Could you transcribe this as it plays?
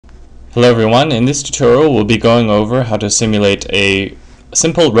Hello everyone, in this tutorial we'll be going over how to simulate a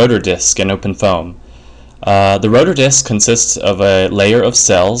simple rotor disc in OpenFOAM. The rotor disc consists of a layer of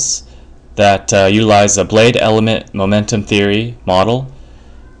cells that utilize a blade element momentum theory model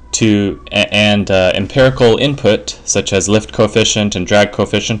and empirical input such as lift coefficient and drag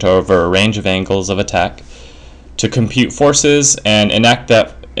coefficient over a range of angles of attack to compute forces and enact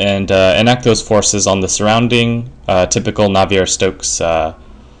those forces on the surrounding typical Navier-Stokes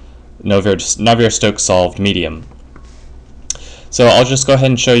solved medium. So I'll just go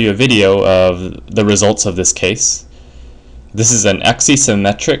ahead and show you a video of the results of this case. This is an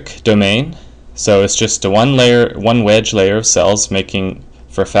axisymmetric domain, so it's just one wedge layer of cells, making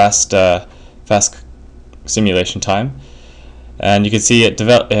for fast simulation time. And you can see it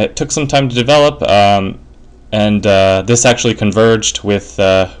took some time to develop, and this actually converged with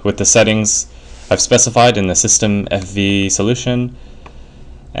the settings I've specified in the system FV solution.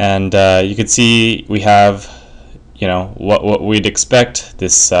 And you can see we have, what we'd expect,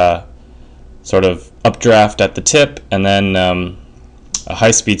 this sort of updraft at the tip, and then a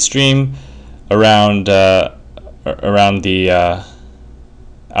high-speed stream around the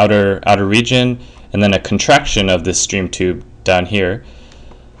outer region, and then a contraction of this stream tube down here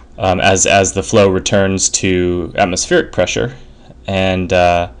as the flow returns to atmospheric pressure.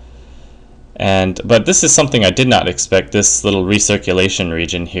 But this is something I did not expect, this little recirculation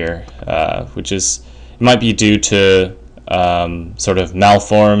region here, which might be due to sort of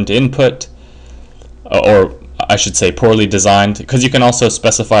malformed input, or I should say poorly designed, because you can also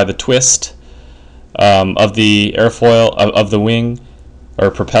specify the twist of the airfoil, of the wing,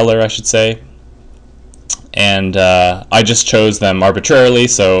 or propeller I should say, and I just chose them arbitrarily,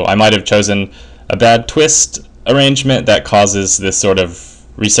 so I might have chosen a bad twist arrangement that causes this sort of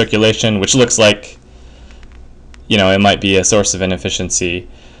recirculation, which looks like it might be a source of inefficiency.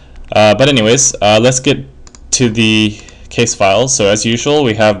 But anyways, let's get to the case files. So as usual,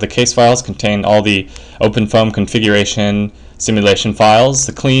 we have the case files contain all the OpenFOAM configuration simulation files,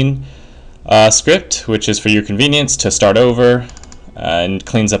 the clean script, which is for your convenience to start over and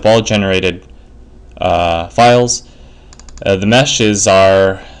cleans up all generated files. The mesh is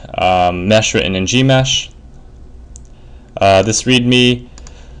our mesh written in Gmesh. This README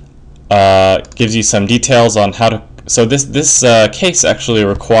gives you some details on how to. So this case actually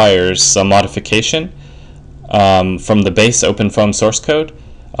requires some modification from the base OpenFOAM source code,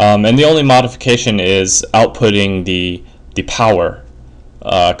 and the only modification is outputting the power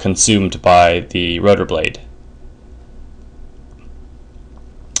consumed by the rotor blade.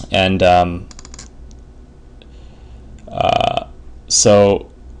 And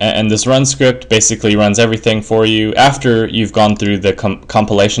and this run script basically runs everything for you after you've gone through the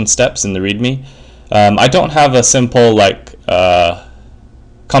compilation steps in the README. I don't have a simple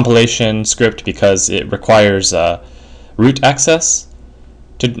compilation script because it requires root access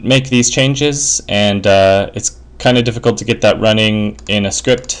to make these changes, and it's kind of difficult to get that running in a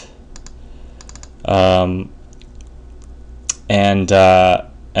script. And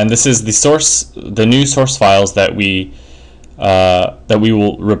this is the new source files that we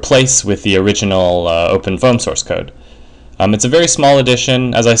will replace with the original OpenFOAM source code. It's a very small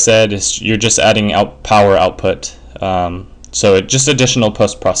addition, as I said. You're just adding power output, so just additional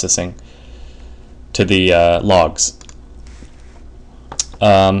post-processing to the logs.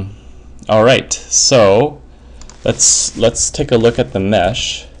 All right, so let's take a look at the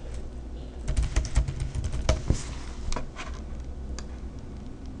mesh.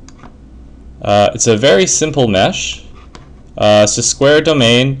 It's a very simple mesh. It's a square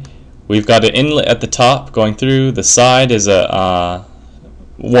domain. We've got an inlet at the top going through. The side is a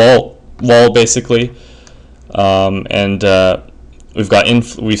wall basically, and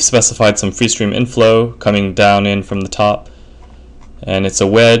we've specified some free stream inflow coming down in from the top, and it's a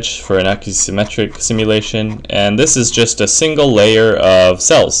wedge for an axisymmetric simulation. And this is just a single layer of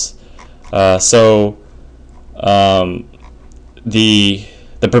cells. The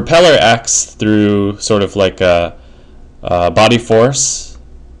propeller acts through sort of like a body force,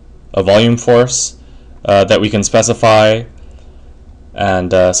 a volume force that we can specify,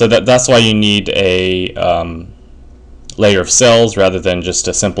 and so that's why you need a layer of cells rather than just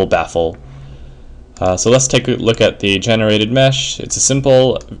a simple baffle. So let's take a look at the generated mesh. It's a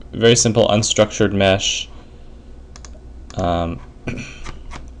very simple unstructured mesh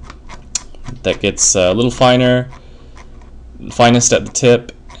that gets a little finest at the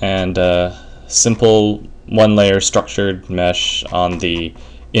tip, and simple one-layer structured mesh on the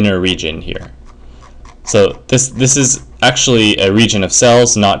inner region here. So this is actually a region of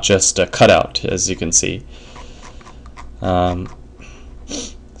cells, not just a cutout, as you can see.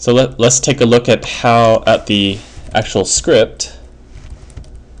 So let's take a look at the actual script.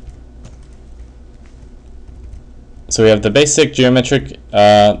 So we have the basic geometric.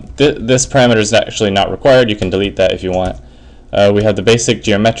 This parameter is actually not required. You can delete that if you want. We have the basic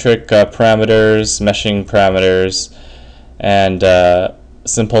geometric parameters, meshing parameters, and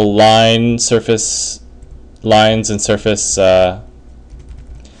simple lines and surface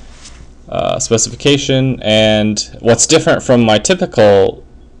specification. And what's different from my typical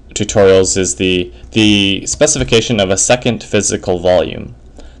tutorials is the specification of a second physical volume,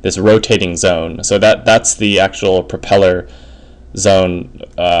 this rotating zone. So that's the actual propeller zone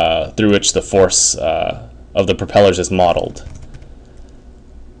through which the force of the propellers is modeled.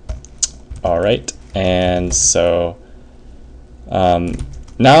 Alright, and so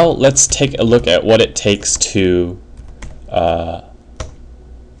now let's take a look at what it takes to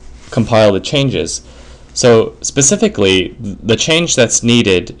compile the changes. So specifically, the change that's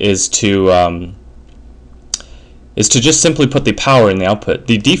needed is to just simply put the power in the output.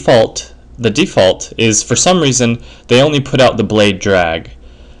 The default is, for some reason, they only put out the blade drag,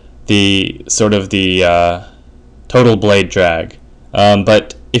 the total blade drag.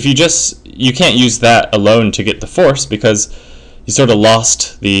 But if you can't use that alone to get the force, because you sort of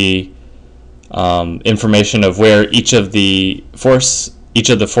lost the information of where each of the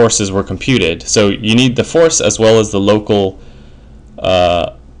forces were computed. So you need the force as well as the local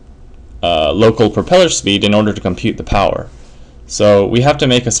propeller speed in order to compute the power. So we have to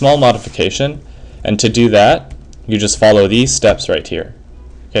make a small modification, and to do that you just follow these steps right here.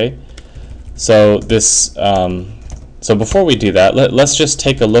 Okay, so this so before we do that, let's just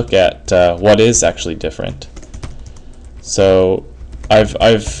take a look at what is actually different. So I've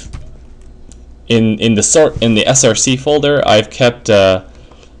in the SRC folder, I've kept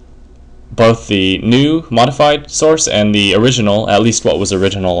both the new modified source and the original, at least what was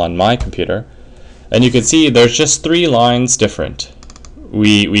original on my computer. And you can see there's just 3 lines different.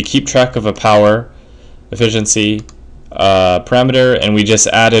 We keep track of a power, efficiency parameter, and we just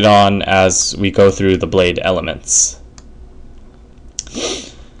add it on as we go through the blade elements.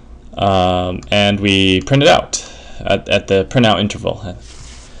 And we print it out at the printout interval.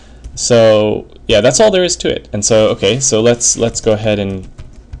 So yeah, that's all there is to it. And so okay, so let's go ahead and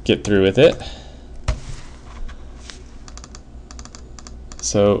get through with it.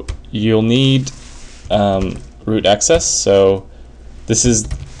 So you'll need root access. So this is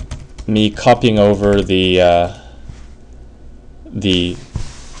me copying over the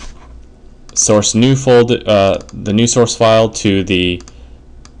source new folder, the new source file, to the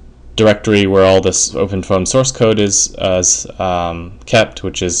directory where all this OpenFOAM source code is kept,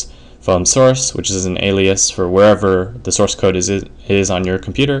 which is foam source, which is an alias for wherever the source code is on your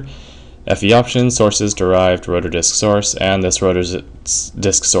computer. FE options, sources, derived, rotor disk source, and this rotor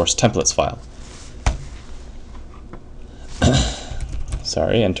disk source templates file.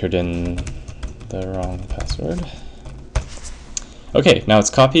 Sorry, entered in the wrong password. Okay, now it's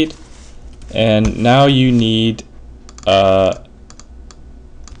copied, and now you need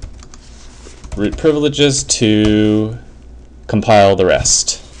root privileges to compile the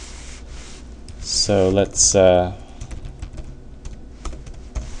rest. So let's go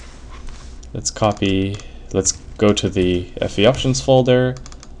to the FE options folder.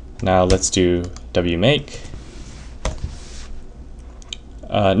 Now let's do wmake.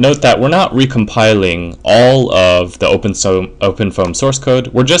 Note that we're not recompiling all of the OpenFOAM source code.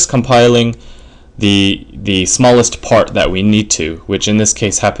 We're just compiling the smallest part that we need to, which in this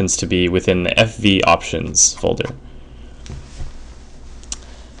case happens to be within the FV options folder.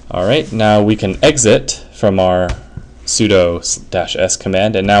 Alright, now we can exit from our sudo -s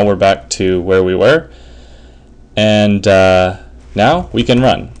command, and now we're back to where we were, and now we can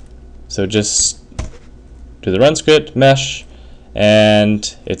run. So just do the run script, mesh,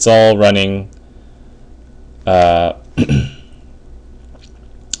 and it's all running.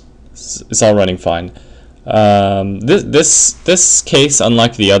 It's all running fine. This case,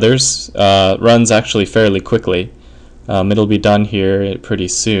 unlike the others, runs actually fairly quickly. It'll be done here pretty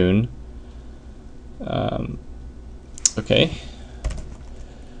soon. Okay.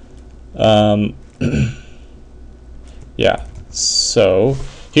 Yeah. So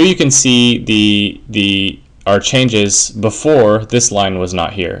here you can see our changes before this line was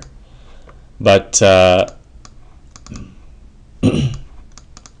not here, but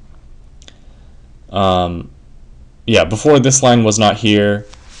yeah, before this line was not here,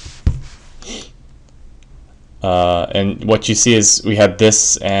 and what you see is we had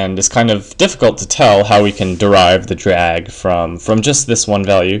this, and it's kind of difficult to tell how we can derive the drag from just this one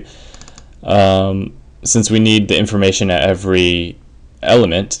value, since we need the information at every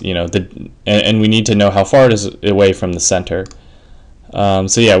element, you know, and we need to know how far it is away from the center.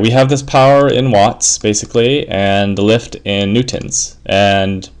 So yeah, we have this power in watts basically, and the lift in newtons,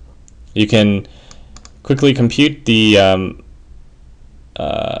 and you can quickly compute the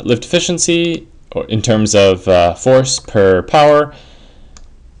lift efficiency or in terms of force per power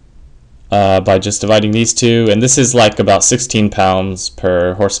by just dividing these two, and this is like about 16 pounds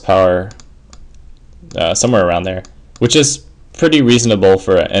per horsepower, somewhere around there, which is pretty reasonable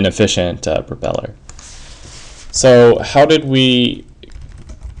for an efficient propeller. So how did we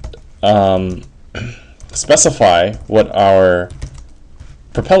specify what our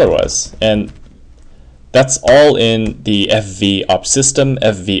propeller was? And that's all in the system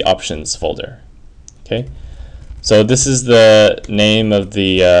FV options folder. Okay, so this is the name of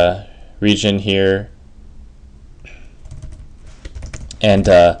the region here, and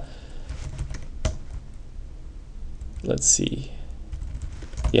let's see.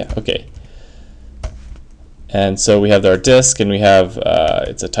 Yeah, okay. And so we have our disk, and we have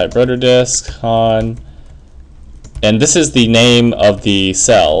it's a type rotor disk on, and this is the name of the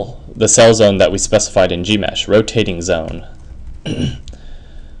cell zone that we specified in Gmesh, rotating zone.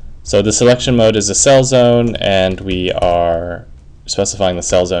 So the selection mode is a cell zone, and we are specifying the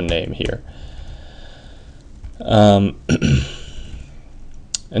cell zone name here. And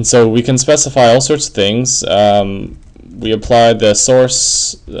so we can specify all sorts of things. We apply the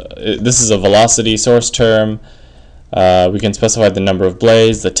source, this is a velocity source term. We can specify the number of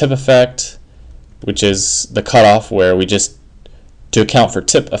blades, the tip effect, which is the cutoff where we just, to account for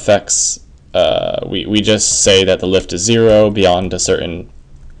tip effects, we just say that the lift is 0 beyond a certain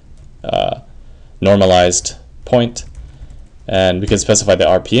normalized point. And we can specify the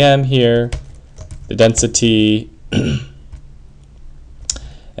RPM here, the density,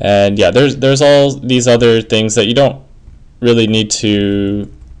 and yeah, there's all these other things that you don't really need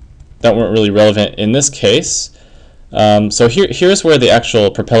to, that weren't really relevant in this case. So here's where the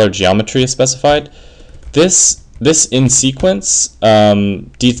actual propeller geometry is specified. This in sequence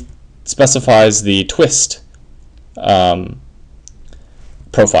specifies the twist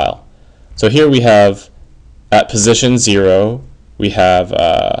profile. So here we have at position 0, we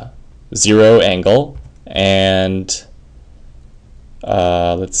have 0 angle, and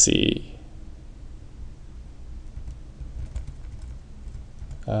let's see.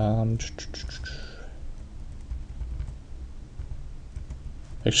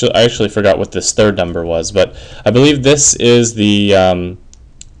 Actually, I actually forgot what this third number was, but I believe this is the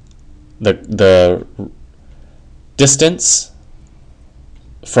distance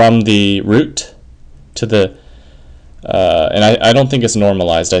from the root to the and I don't think it's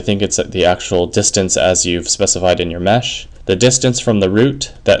normalized. I think it's the actual distance as you've specified in your mesh. The distance from the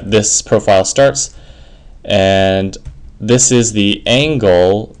root that this profile starts, and this is the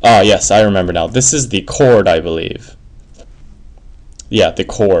angle. Ah, yes, I remember now. This is the chord, I believe. Yeah, the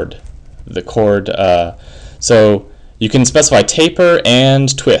chord. The chord. So you can specify taper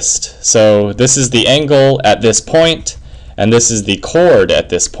and twist. So this is the angle at this point, and this is the chord at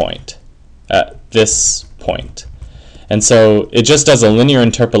this point. At this point. And so it just does a linear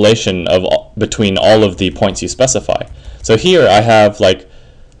interpolation of between all of the points you specify. So here I have like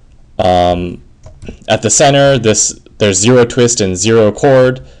at the center there's 0 twist and 0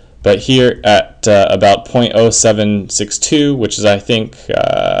 chord, but here at about 0.0762, which is I think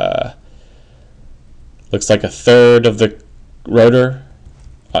looks like a third of the rotor,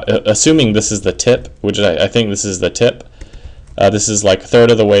 assuming this is the tip, which I think this is the tip. This is like a third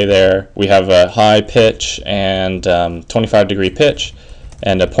of the way there. We have a high pitch and 25-degree pitch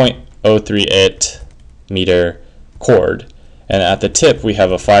and a 0.038 meter chord. And at the tip we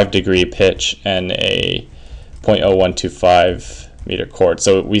have a 5-degree pitch and a 0.0125 meter chord.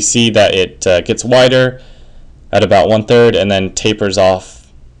 So we see that it gets wider at about 1/3 and then tapers off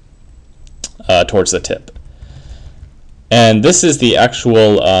towards the tip. And this is the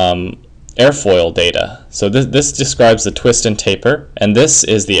actual airfoil data. So this describes the twist and taper, and this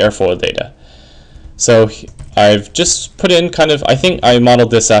is the airfoil data. So I've just put in kind of, I think I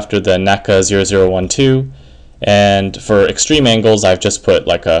modeled this after the NACA 0012, and for extreme angles I've just put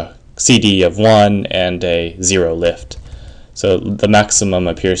like a CD of 1 and a 0 lift. So the maximum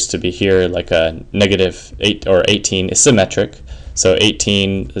appears to be here, like a -8 or 18 is symmetric. So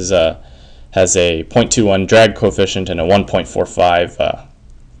 18 is has a 0.21 drag coefficient and a 1.45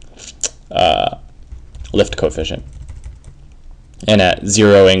 lift coefficient. And at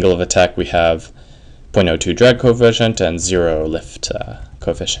 0 angle of attack we have 0.02 drag coefficient and 0 lift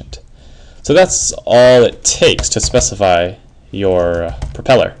coefficient. So that's all it takes to specify your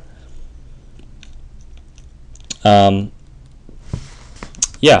propeller.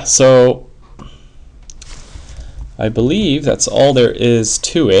 yeah, so I believe that's all there is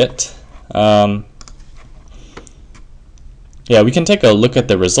to it. Yeah, we can take a look at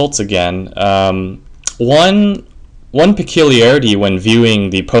the results again. One peculiarity when viewing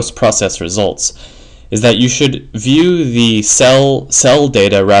the post-process results is that you should view the cell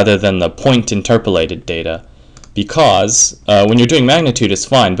data rather than the point interpolated data, because when you're doing magnitude it's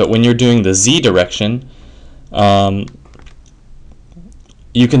fine, but when you're doing the z direction,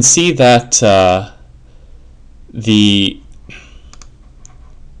 you can see that the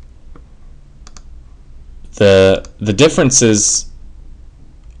differences,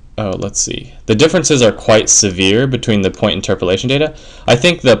 let's see, the differences are quite severe between the point interpolation data. I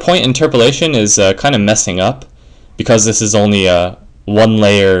think the point interpolation is kind of messing up because this is only a one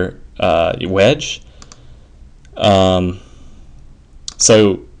layer wedge. So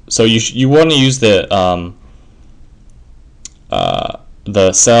you want to use the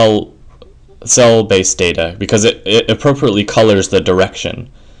cell based data because it appropriately colors the direction.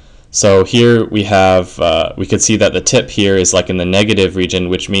 So here we have, we could see that the tip here is like in the negative region,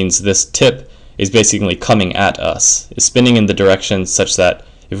 which means this tip is basically coming at us. It's spinning in the direction such that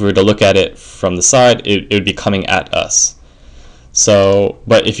if we were to look at it from the side, it would be coming at us. So,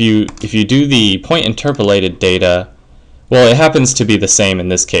 but if you do the point interpolated data, well, it happens to be the same in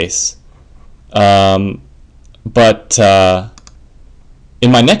this case. But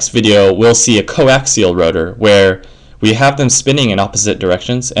in my next video, we'll see a coaxial rotor where we have them spinning in opposite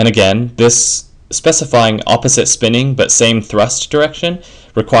directions, and again, this specifying opposite spinning but same thrust direction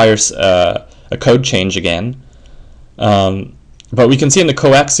requires a code change again. But we can see in the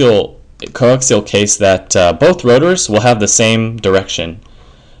coaxial case that both rotors will have the same direction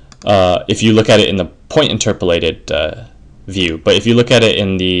if you look at it in the point interpolated view. But if you look at it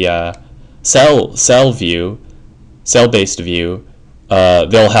in the cell based view,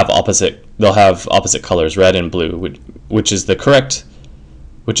 they'll have opposite colors, red and blue, which is the correct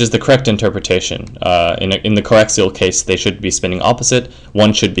interpretation. In the coaxial case, they should be spinning opposite.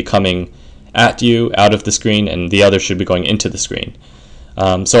 One should be coming at you out of the screen, and the other should be going into the screen.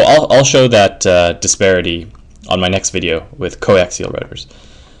 So I'll show that disparity on my next video with coaxial rotors.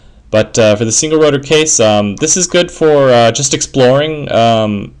 But for the single rotor case, this is good for just exploring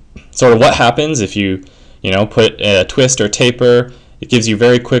sort of what happens if you put a twist or taper. It gives you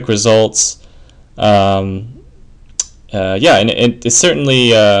very quick results. Yeah, and it's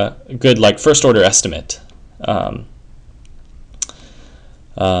certainly a good like first order estimate.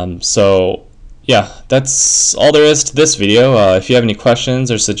 So yeah, that's all there is to this video. If you have any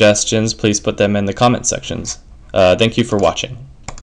questions or suggestions, please put them in the comment sections. Thank you for watching.